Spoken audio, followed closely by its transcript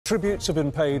Tributes have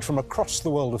been paid from across the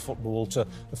world of football to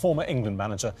the former England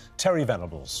manager Terry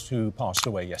Venables, who passed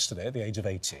away yesterday at the age of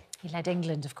 80. He led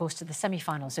England, of course, to the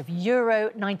semi-finals of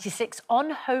Euro '96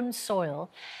 on home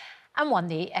soil and won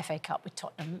the FA Cup with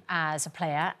Tottenham as a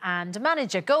player and a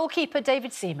manager. Goalkeeper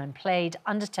David Seaman played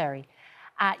under Terry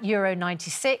at Euro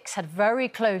 '96, had a very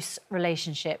close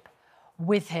relationship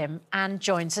with him and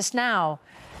joins us now.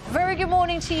 Very good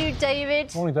morning to you,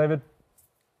 David. Morning, David.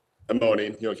 Good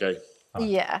morning. You okay? Hi.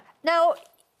 Yeah. Now,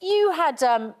 you had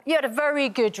a very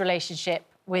good relationship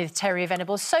with Terry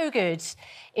Venables, so good,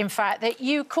 in fact, that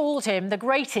you called him the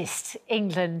greatest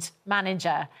England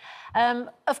manager.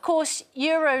 Of course,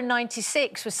 Euro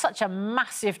 '96 was such a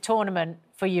massive tournament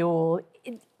for you all.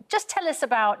 Just tell us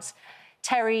about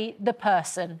Terry, the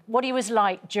person, what he was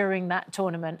like during that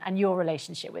tournament and your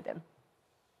relationship with him.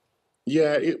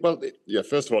 Yeah,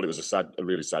 first of all, it was a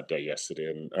really sad day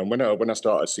yesterday. And when I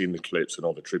started seeing the clips and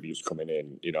all the tributes coming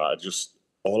in,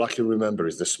 all I can remember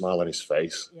is the smile on his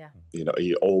face. Yeah.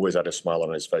 He always had a smile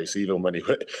on his face, even when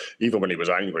he was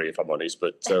angry, if I'm honest.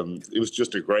 But he was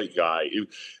just a great guy.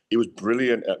 He was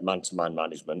brilliant at man-to-man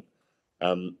management.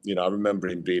 I remember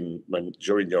him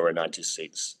during Euro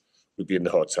 '96. We'd be in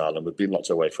the hotel and we'd been locked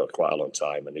away for quite a long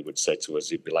time. And he would say to us,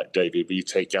 he'd be like, "David, will you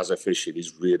take Gaza fishing?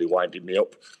 He's really winding me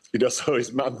up." So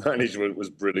his man management was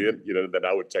brilliant. Then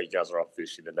I would take Gaza off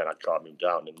fishing and then I'd calm him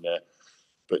down.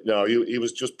 But no, he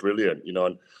was just brilliant,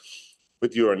 And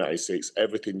with Euro '96,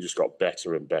 everything just got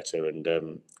better and better. And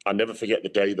I'll never forget the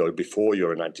day, though, before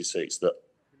Euro '96, that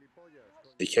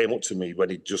he came up to me when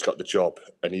he just got the job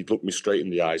and he looked me straight in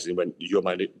the eyes and he went, you're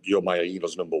my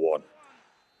England's #1.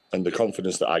 And the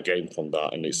confidence that I gained from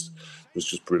that, and it was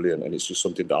just brilliant, and it's just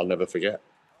something that I'll never forget.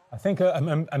 I think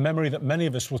a memory that many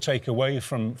of us will take away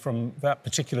from that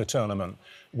particular tournament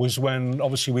was when,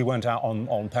 obviously, we went out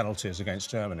on penalties against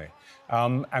Germany.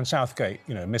 And Southgate,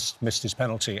 missed his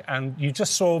penalty. And you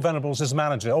just saw Venables as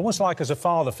manager, almost like as a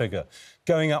father figure,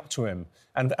 going up to him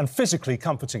and physically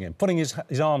comforting him, putting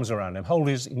his arms around him,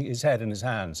 holding his head in his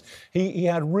hands. He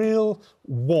had real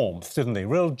warmth, didn't he?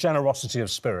 Real generosity of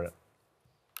spirit.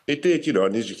 It did,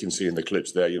 and as you can see in the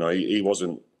clips there, he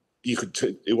wasn't. He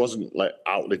wasn't like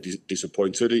outly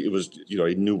disappointed. He was, he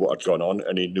knew what had gone on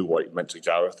and he knew what it meant to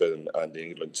Gareth and the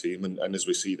England team. And as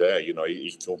we see there,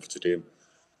 he comforted him,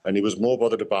 and he was more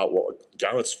bothered about what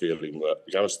Gareth's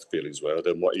feelings were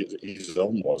than what his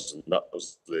own was, and that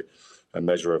was a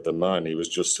measure of the man. He was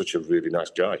just such a really nice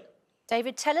guy.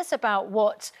 David, tell us about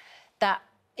what that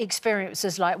experience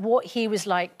was like, what he was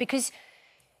like, because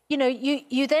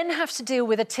you then have to deal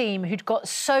with a team who'd got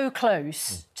so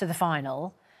close to the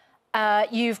final.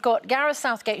 You've got Gareth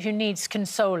Southgate, who needs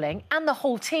consoling, and the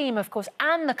whole team, of course,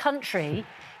 and the country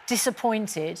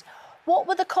disappointed. What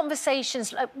were the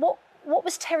conversations like? What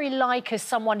was Terry like as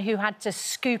someone who had to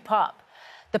scoop up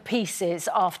the pieces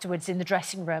afterwards in the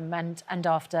dressing room and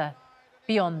after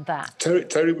beyond that?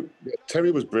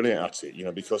 Terry was brilliant at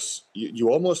it, because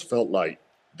you almost felt like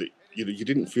you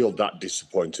didn't feel that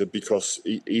disappointed, because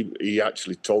he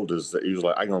actually told us that he was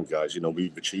like, "Hang on, guys,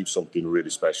 we've achieved something really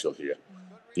special here.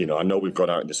 I know we've gone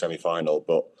out in the semi-final,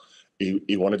 but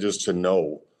he wanted us to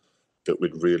know that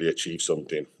we'd really achieved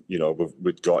something.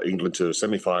 We'd got England to the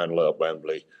semi-final at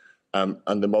Wembley,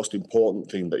 and the most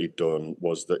important thing that he'd done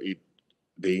was that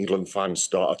the England fans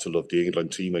started to love the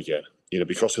England team again.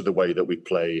 Because of the way that we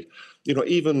played,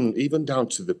 even down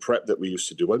to the prep that we used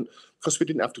to do. And because we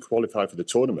didn't have to qualify for the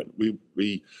tournament,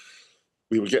 we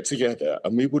would get together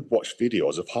and we would watch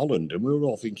videos of Holland, and we were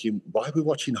all thinking, why are we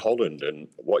watching Holland? And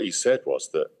what he said was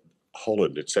that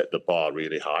Holland had set the bar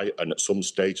really high, and at some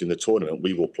stage in the tournament,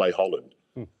 we will play Holland.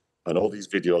 And all these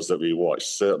videos that we watched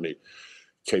certainly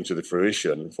came to the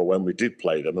fruition for when we did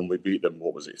play them, and we beat them,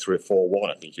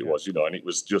 3-4-1, I think it was, and it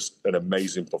was just an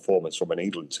amazing performance from an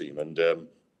England team. And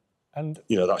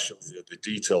that shows you the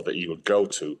detail that he would go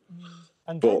to.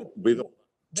 But with all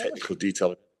technical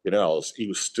detail and else, he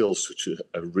was still such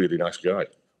a really nice guy.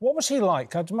 What was he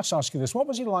like? I must ask you this. What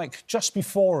was he like just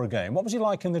before a game? What was he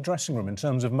like in the dressing room in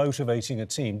terms of motivating a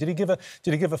team? Did he give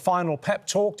a final pep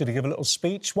talk? Did he give a little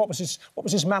speech? What was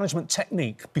his management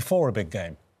technique before a big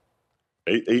game?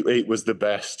 It was the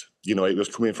best. It was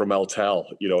coming from El Tel,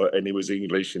 and he was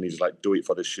English, and he's like, do it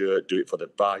for the shirt, do it for the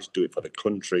badge, do it for the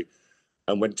country.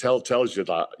 And when Tel tells you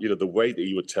that, the way that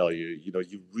he would tell you,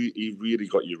 he really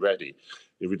got you ready.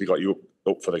 He really got you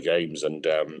up for the games. And,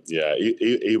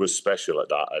 he was special at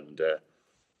that. And,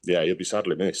 he'll be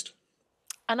sadly missed.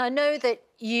 And I know that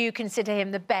you consider him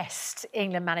the best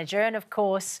England manager. And, of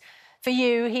course, for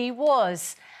you, he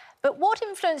was. But what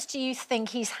influence do you think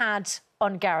he's had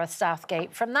on Gareth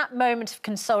Southgate, from that moment of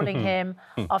consoling him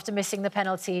after missing the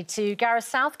penalty to Gareth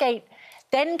Southgate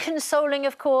then consoling,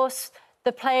 of course,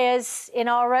 the players in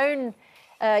our own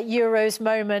Euros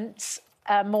moments,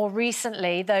 more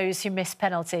recently, those who missed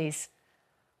penalties?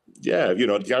 Yeah, you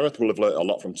know, Gareth will have learnt a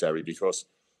lot from Terry because,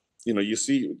 you know, you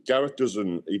see, Gareth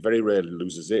he very rarely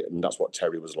loses it, and that's what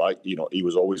Terry was like. You know, he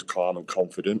was always calm and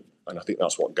confident, and I think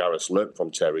that's what Gareth's learnt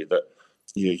from Terry, that,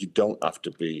 you know, you don't have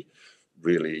to be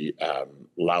really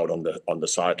loud on the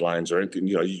sidelines or anything.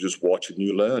 You know, you just watch and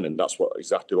you learn, and that's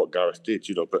exactly what Gareth did,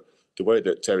 you know. But the way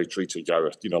that Terry treated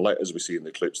Gareth, you know, like as we see in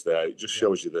the clips there, it just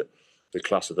shows you the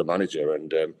class of the manager,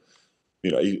 and,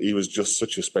 you know, he was just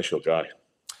such a special guy.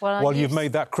 Well, you've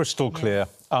made that crystal clear,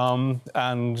 and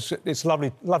it's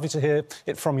lovely to hear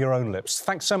it from your own lips.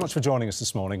 Thanks so much for joining us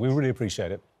this morning. We really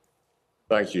appreciate it.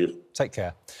 Thank you. Take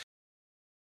care.